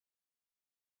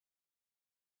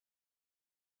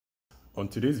On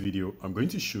today's video, I'm going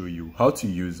to show you how to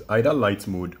use either light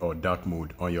mode or dark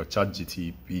mode on your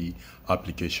ChatGTP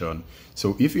application.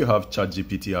 So if you have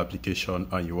ChatGPT application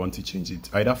and you want to change it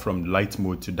either from light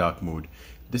mode to dark mode,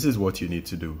 this is what you need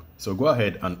to do. So go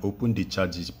ahead and open the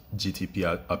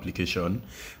ChatGTP application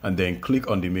and then click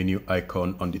on the menu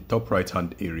icon on the top right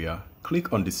hand area.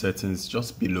 Click on the settings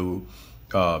just below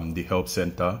the help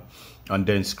center, and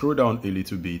then scroll down a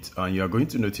little bit and you are going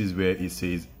to notice where it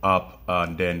says app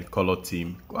and then color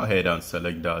theme. Go ahead and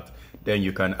select that. Then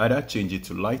you can either change it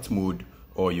to light mode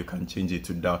or you can change it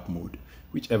to dark mode,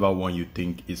 whichever one you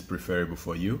think is preferable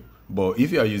for you. But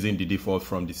if you are using the default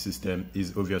from the system,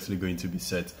 is obviously going to be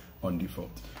set on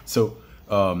default. So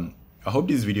I hope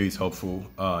this video is helpful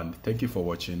and thank you for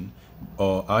watching.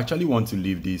 I actually want to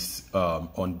leave this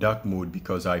on dark mode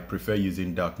because I prefer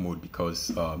using dark mode because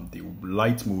the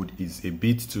light mode is a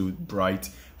bit too bright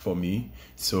for me,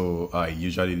 so I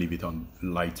usually leave it on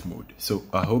light mode. So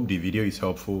I hope the video is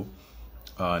helpful,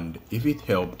 and if it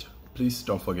helped, please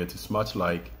don't forget to smash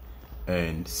like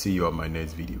and see you on my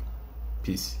next video.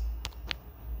 Peace.